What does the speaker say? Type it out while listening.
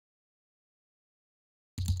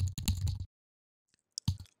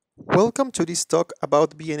Welcome to this talk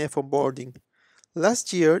about BNF onboarding.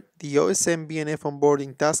 Last year, the OSM BNF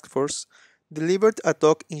onboarding task force delivered a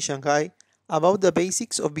talk in Shanghai about the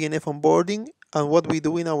basics of BNF onboarding and what we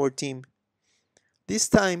do in our team. This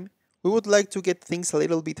time, we would like to get things a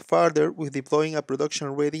little bit farther with deploying a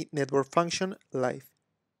production-ready network function live.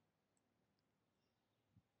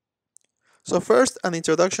 So first, an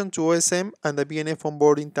introduction to OSM and the BNF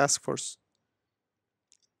onboarding task force.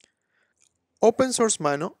 Open Source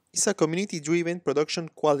Mano is a community-driven production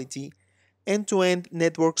quality end-to-end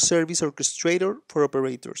network service orchestrator for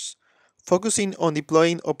operators, focusing on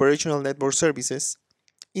deploying operational network services,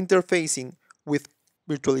 interfacing with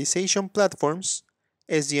virtualization platforms,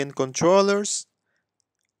 SDN controllers,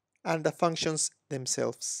 and the functions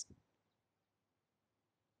themselves.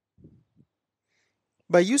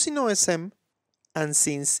 By using OSM, and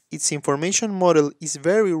since its information model is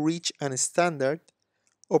very rich and standard,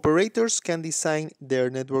 operators can design their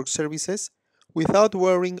network services without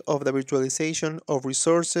worrying of the virtualization of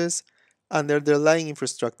resources and their underlying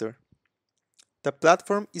infrastructure. The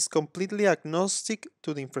platform is completely agnostic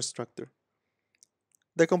to the infrastructure.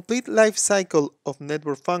 The complete life cycle of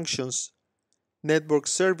network functions, network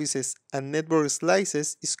services, and network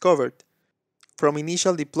slices is covered, from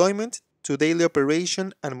initial deployment to daily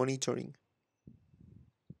operation and monitoring.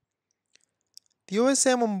 The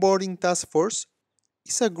OSM Onboarding Task Force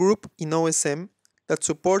is a group in OSM that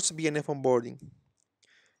supports BNF onboarding.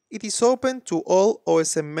 It is open to all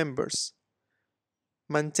OSM members,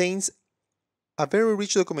 maintains a very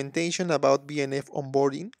rich documentation about BNF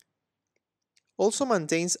onboarding, also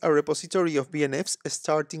maintains a repository of BNFs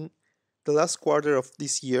starting the last quarter of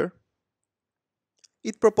this year.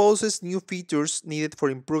 It proposes new features needed for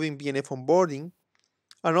improving BNF onboarding,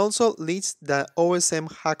 and also leads the OSM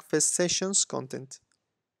Hackfest sessions content.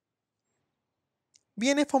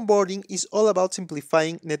 BNF onboarding is all about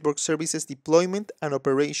simplifying network services deployment and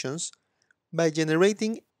operations by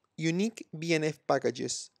generating unique BNF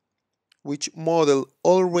packages, which model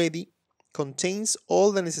already contains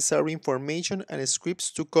all the necessary information and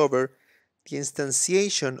scripts to cover the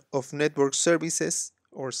instantiation of network services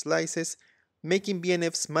or slices, making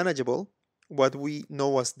BNFs manageable, what we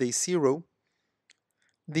know as day zero,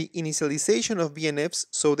 the initialization of BNFs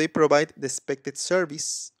so they provide the expected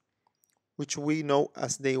service, which we know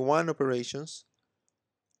as day one operations,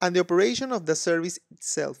 and the operation of the service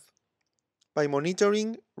itself by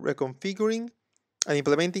monitoring, reconfiguring, and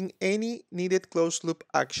implementing any needed closed-loop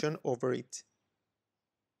action over it.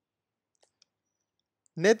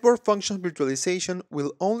 Network function virtualization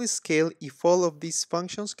will only scale if all of these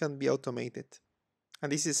functions can be automated,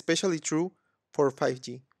 and this is especially true for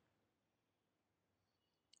 5G.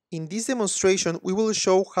 In this demonstration, we will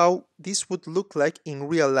show how this would look like in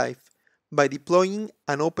real life by deploying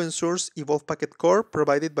an open source Evolve Packet Core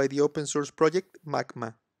provided by the open source project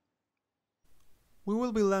Magma. We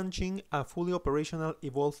will be launching a fully operational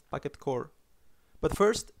Evolve Packet Core. But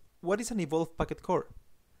first, what is an Evolve Packet Core?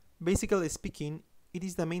 Basically speaking, it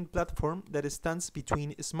is the main platform that stands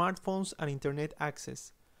between smartphones and internet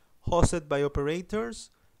access, hosted by operators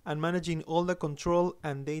and managing all the control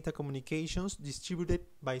and data communications distributed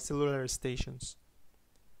by cellular stations.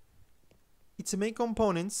 Its main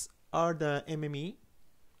components are the MME,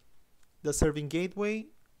 the serving gateway,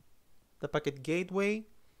 the packet gateway,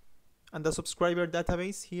 and the subscriber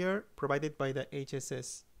database here provided by the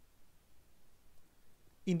HSS.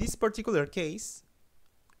 In this particular case,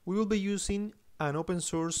 we will be using an open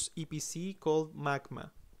source EPC called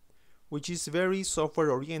Magma, which is very software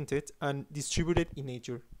oriented and distributed in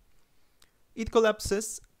nature. It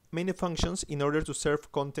collapses many functions in order to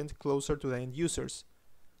serve content closer to the end users.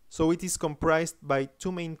 So it is comprised by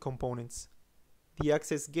two main components: the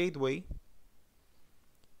access gateway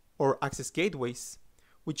or access gateways,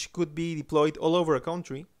 which could be deployed all over a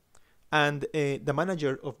country, and the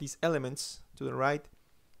manager of these elements to the right,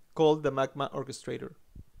 called the Magma orchestrator.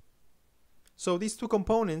 So these two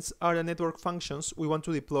components are the network functions we want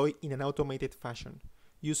to deploy in an automated fashion,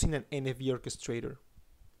 using an NFV orchestrator.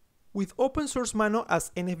 With Open Source Mano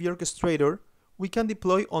as NFV orchestrator, we can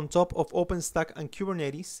deploy on top of OpenStack and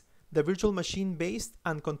Kubernetes the virtual machine-based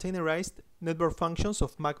and containerized network functions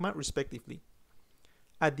of Magma respectively.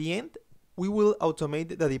 At the end, we will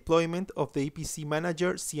automate the deployment of the EPC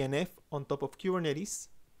manager CNF on top of Kubernetes,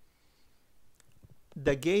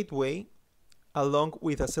 the gateway, along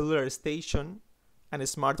with a cellular station and a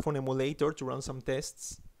smartphone emulator to run some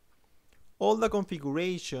tests, all the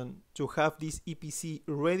configuration to have this EPC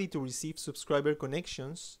ready to receive subscriber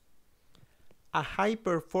connections, a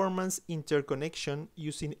high-performance interconnection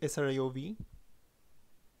using srLTE,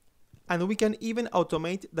 And we can even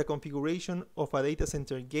automate the configuration of a data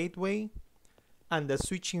center gateway and the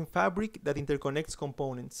switching fabric that interconnects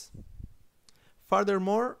components.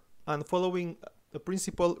 Furthermore, and following the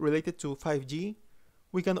principle related to 5G,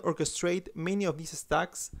 we can orchestrate many of these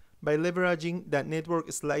stacks by leveraging the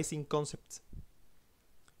network slicing concept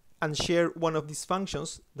and share one of these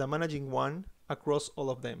functions, the managing one, across all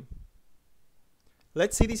of them.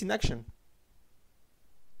 Let's see this in action.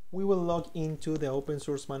 We will log into the open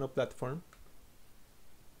source Mano platform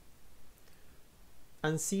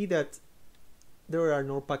and see that there are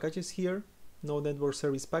no packages here, no network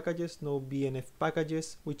service packages, no BNF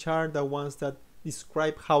packages, which are the ones that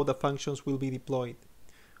describe how the functions will be deployed.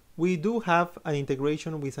 We do have an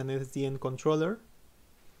integration with an SDN controller.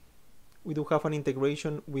 We do have an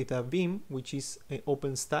integration with a Vim, which is an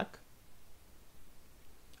OpenStack.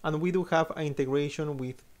 And we do have an integration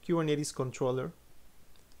with Kubernetes controller,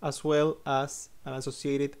 as well as an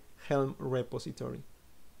associated Helm repository.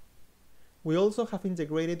 We also have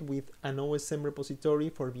integrated with an OSM repository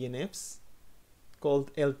for BNFs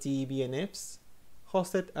called LTE BNFs,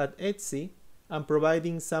 hosted at ETSI and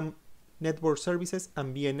providing some network services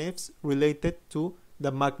and BNFs related to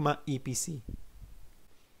the Magma EPC.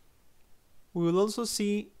 We will also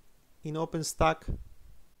see in OpenStack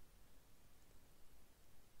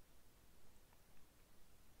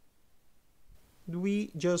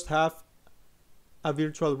we just have a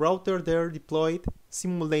virtual router there deployed,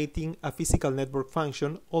 simulating a physical network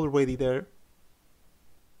function already there.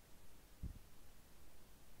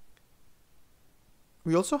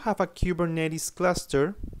 We also have a Kubernetes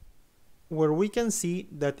cluster where we can see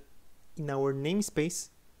that in our namespace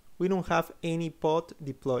we don't have any pod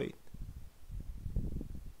deployed.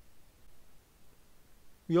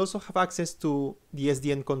 We also have access to the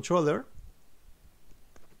SDN controller,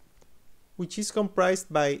 which is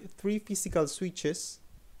comprised by 3 physical switches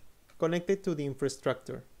connected to the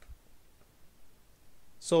infrastructure.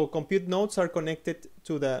 So compute nodes are connected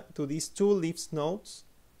to these 2 leaf nodes,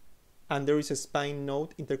 and there is a spine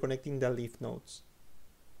node interconnecting the leaf nodes.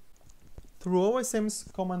 Through OSM's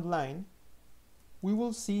command line, we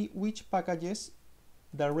will see which packages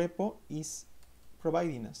the repo is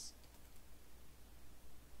providing us.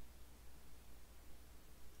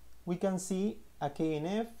 We can see a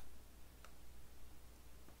KNF.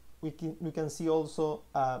 We can see also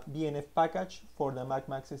a BNF package for the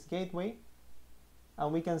Magma Access Gateway,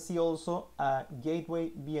 and we can see also a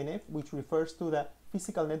Gateway BNF, which refers to the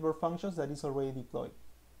physical network functions that is already deployed.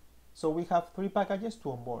 So we have 3 packages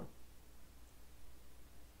to onboard.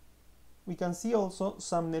 We can see also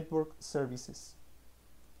some network services,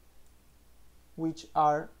 which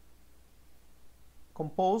are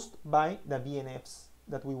composed by the BNFs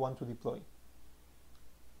that we want to deploy.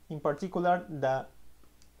 In particular, the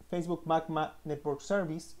Facebook Magma Network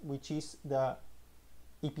Service, which is the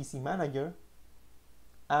EPC manager,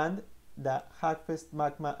 and the Hackfest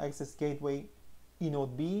Magma Access Gateway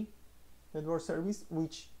eNode B network service,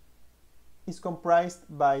 which is comprised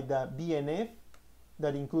by the BNF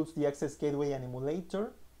that includes the access gateway and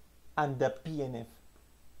emulator, and the PNF.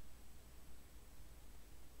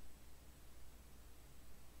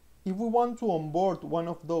 If we want to onboard one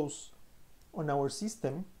of those on our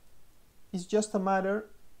system, it's just a matter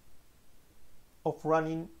of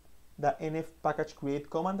running the nf package create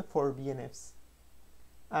command for BNFs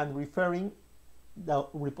and referring the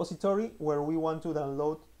repository where we want to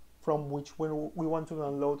download from, when we want to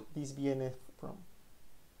download this BNF from.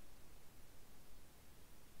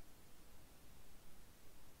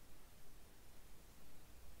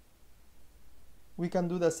 We can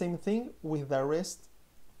do the same thing with the rest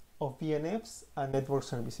of BNFs and network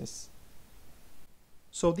services.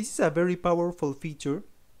 So this is a very powerful feature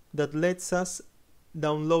that lets us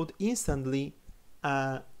download instantly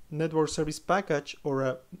a network service package or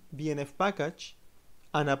a BNF package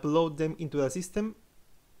and upload them into the system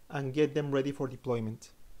and get them ready for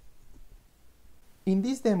deployment. In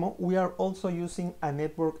this demo, we are also using a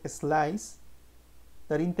network slice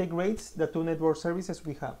that integrates the 2 network services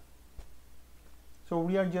we have. So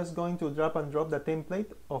we are just going to drag and drop the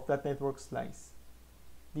template of that network slice.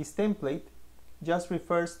 This template just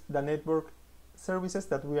refers the network services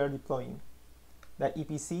that we are deploying, the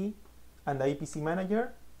EPC and the EPC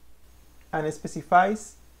manager, and it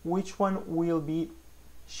specifies which one will be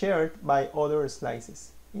shared by other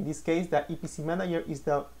slices. In this case, the EPC manager is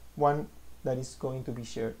the one that is going to be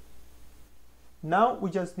shared. Now we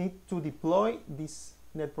just need to deploy this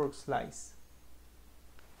network slice.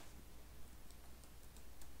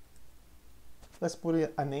 Let's put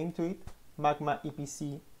a name to it, Magma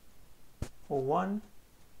EPC 01,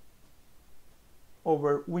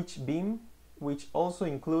 over which beam, which also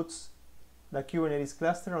includes the Kubernetes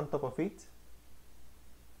cluster on top of it,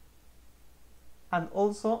 and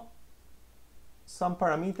also some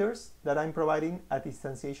parameters that I'm providing at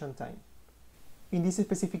instantiation time. In this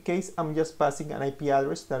specific case, I'm just passing an IP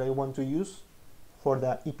address that I want to use for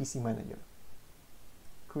the EPC manager.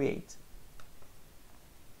 Create.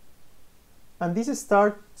 And this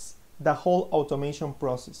starts the whole automation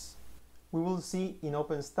process. We will see in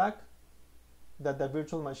OpenStack that the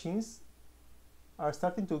virtual machines are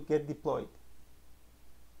starting to get deployed.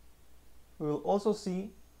 We will also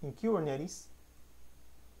see in Kubernetes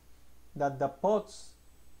that the pods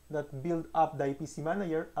that build up the EPC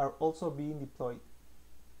manager are also being deployed.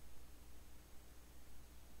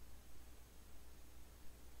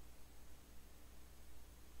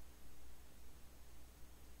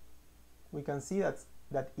 We can see that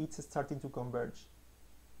it's starting to converge.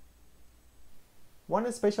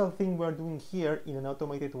 One special thing we're doing here in an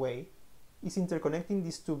automated way is interconnecting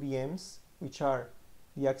these two VMs, which are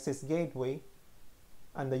the access gateway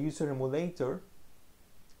and the user emulator,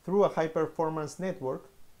 through a high-performance network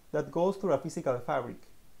that goes through a physical fabric.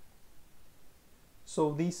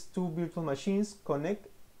 So these two virtual machines connect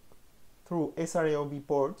through srsLTE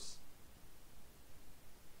ports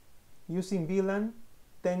using VLAN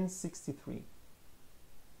 1063.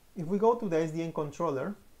 If we go to the SDN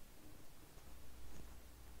controller,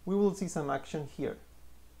 we will see some action here.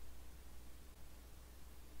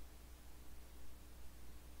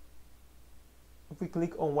 If we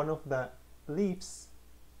click on one of the leaves,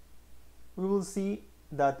 we will see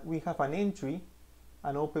that we have an entry,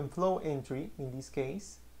 an open flow entry in this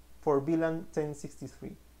case, for VLAN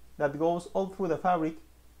 1063 that goes all through the fabric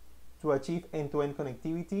to achieve end-to-end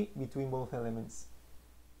connectivity between both elements.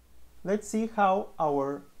 Let's see how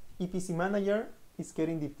our EPC manager is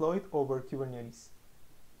getting deployed over Kubernetes.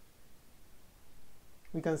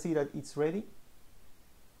 We can see that it's ready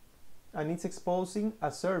and it's exposing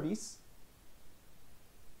a service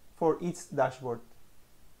for its dashboard.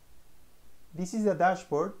 This is the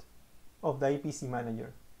dashboard of the EPC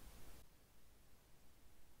manager.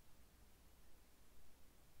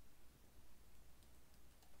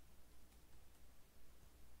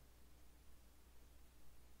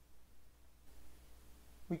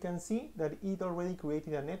 We can see that it already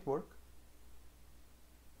created a network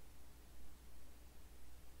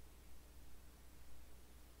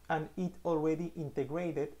and it already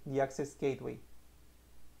integrated the access gateway.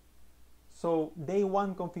 So day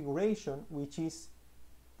one configuration, which is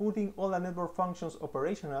putting all the network functions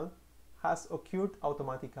operational, has occurred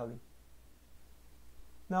automatically.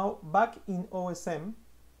 Now back in OSM,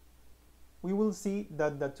 we will see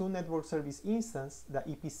that the two network service instances, the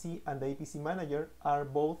EPC and the EPC manager, are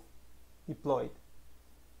both deployed.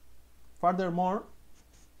 Furthermore,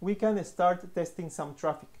 we can start testing some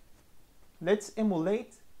traffic. Let's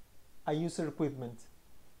emulate a user equipment.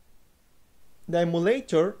 The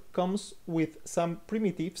emulator comes with some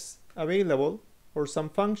primitives available or some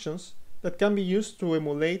functions that can be used to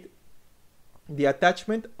emulate the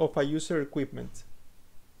attachment of a user equipment.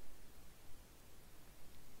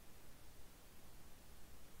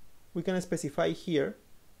 We can specify here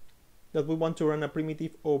that we want to run a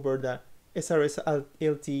primitive over the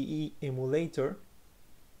srsLTE emulator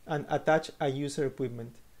and attach a user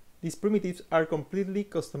equipment. These primitives are completely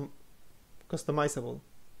customizable.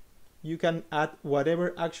 You can add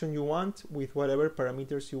whatever action you want with whatever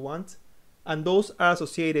parameters you want, and those are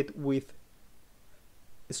associated with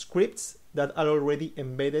scripts that are already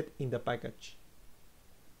embedded in the package.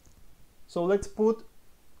 So let's put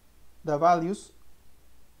the values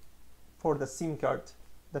for the SIM card,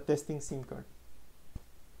 the testing SIM card,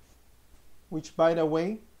 which, by the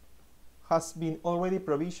way, has been already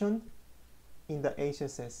provisioned in the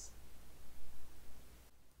HSS.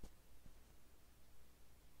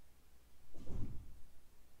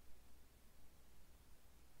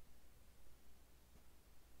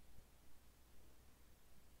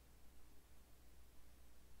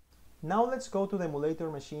 Now let's go to the emulator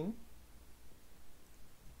machine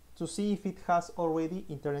to see if it has already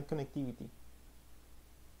internet connectivity.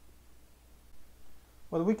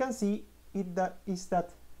 What we can see is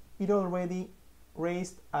that it already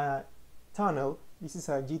raised a tunnel. This is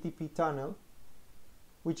a GTP tunnel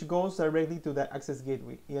which goes directly to the access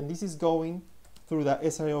gateway, and this is going through the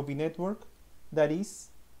srsLTE network, that is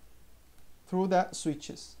through the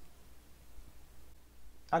switches.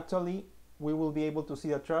 Actually, we will be able to see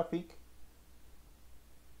the traffic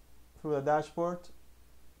through the dashboard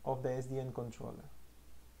of the SDN controller.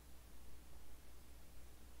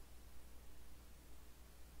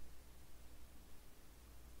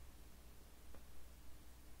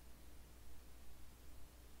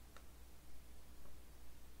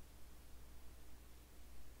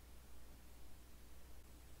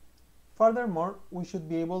 Furthermore, we should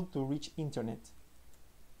be able to reach internet.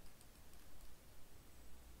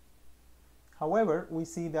 However, we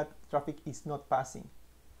see that traffic is not passing.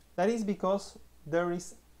 That is because there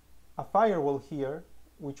is a firewall here,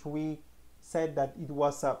 which we said that it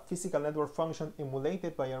was a physical network function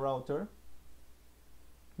emulated by a router,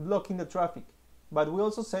 blocking the traffic. But we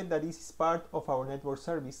also said that this is part of our network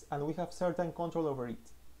service and we have certain control over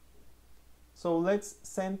it. So let's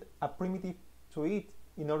send a primitive to it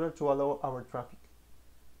in order to allow our traffic.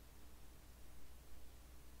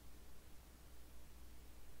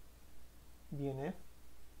 DNF,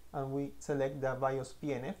 and we select the VyOS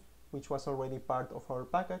PNF, which was already part of our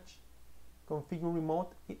package. Configure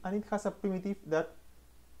remote, and it has a primitive that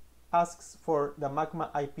asks for the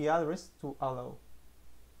Magma IP address to allow.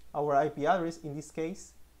 Our IP address in this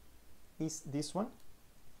case is this one,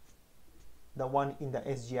 the one in the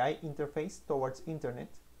SGI interface towards internet.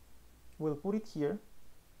 We'll put it here,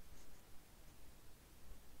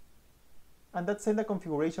 and that's send the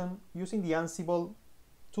configuration using the Ansible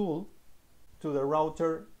tool to the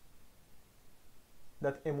router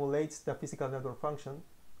that emulates the physical network function.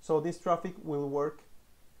 So this traffic will work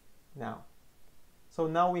now. So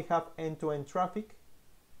now we have end-to-end traffic,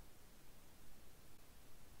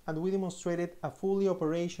 and we demonstrated a fully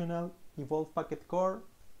operational Evolve Packet Core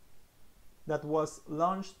that was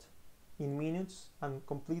launched in minutes and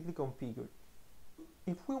completely configured.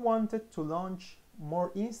 If we wanted to launch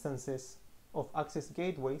more instances of access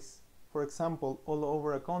gateways, for example, all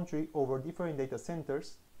over a country over different data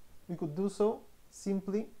centers, we could do so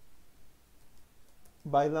simply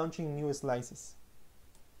by launching new slices.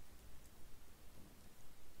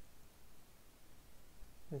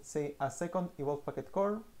 Let's say a second Evolve Packet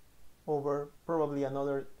Core over probably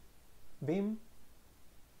another beam,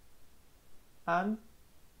 and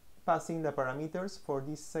passing the parameters for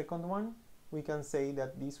this second one, we can say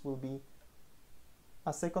that this will be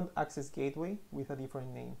a second access gateway with a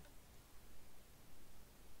different name.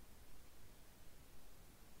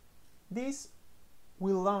 This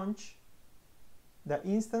will launch the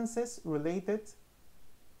instances related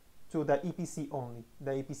to the EPC only.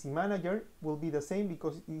 The EPC manager will be the same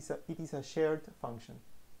because it is a shared function.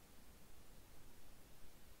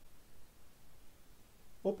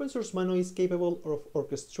 Open source Mano is capable of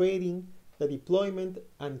orchestrating the deployment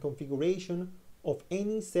and configuration of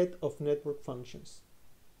any set of network functions.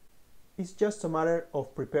 It's just a matter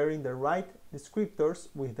of preparing the right descriptors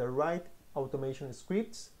with the right automation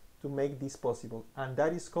scripts to make this possible, and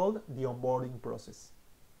that is called the onboarding process.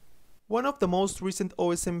 One of the most recent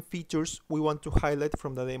OSM features we want to highlight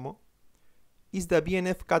from the demo is the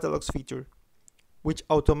BNF catalogs feature, which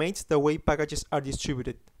automates the way packages are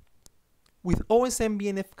distributed. With OSM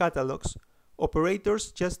BNF catalogs,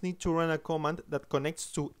 operators just need to run a command that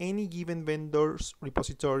connects to any given vendor's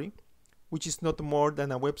repository, which is not more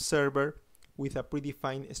than a web server with a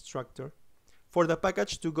predefined structure, for the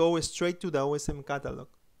package to go straight to the OSM catalog.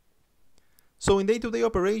 So in day-to-day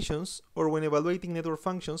operations, or when evaluating network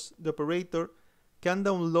functions, the operator can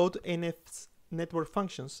download NF's network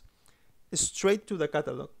functions straight to the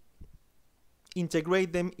catalog,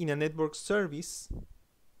 integrate them in a network service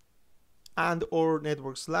and/or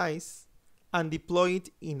network slice, and deploy it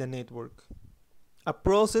in the network. A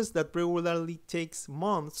process that regularly takes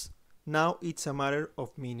months, now it's a matter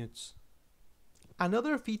of minutes.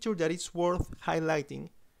 Another feature that is worth highlighting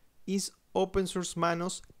is Open Source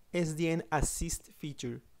Mano's SDN Assist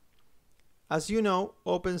feature. As you know,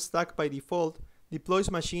 OpenStack by default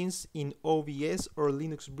deploys machines in OVS or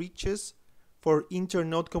Linux bridges for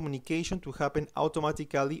inter-node communication to happen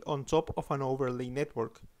automatically on top of an overlay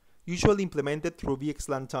network, usually implemented through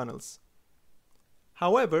VXLAN tunnels.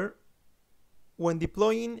 However, when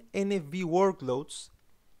deploying NFV workloads,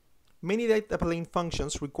 many data plane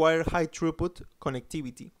functions require high throughput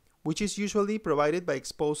connectivity, which is usually provided by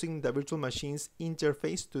exposing the virtual machine's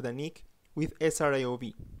interface to the NIC with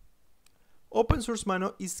srIOV. Open Source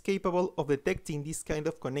Mano is capable of detecting these kind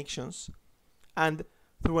of connections, and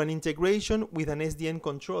through an integration with an SDN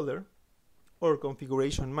controller or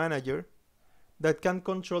configuration manager that can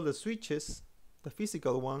control the switches, the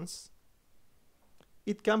physical ones,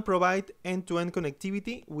 it can provide end-to-end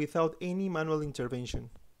connectivity without any manual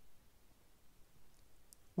intervention.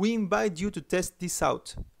 We invite you to test this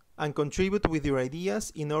out and contribute with your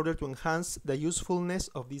ideas in order to enhance the usefulness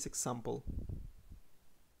of this example.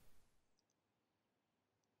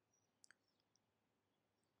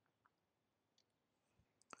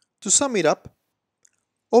 To sum it up,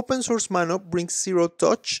 Open Source Mano brings zero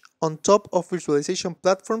touch on top of virtualization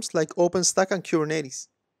platforms like OpenStack and Kubernetes.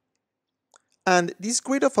 And this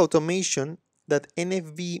grade of automation that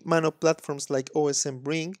NFV Mano platforms like OSM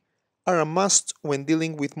bring are a must when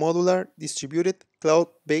dealing with modular, distributed,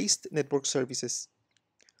 cloud-based network services.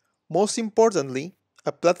 Most importantly,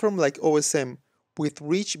 a platform like OSM with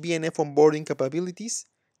rich PNF onboarding capabilities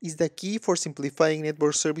is the key for simplifying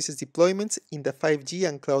network services deployments in the 5G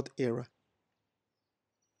and cloud era.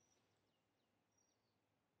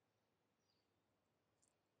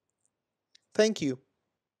 Thank you.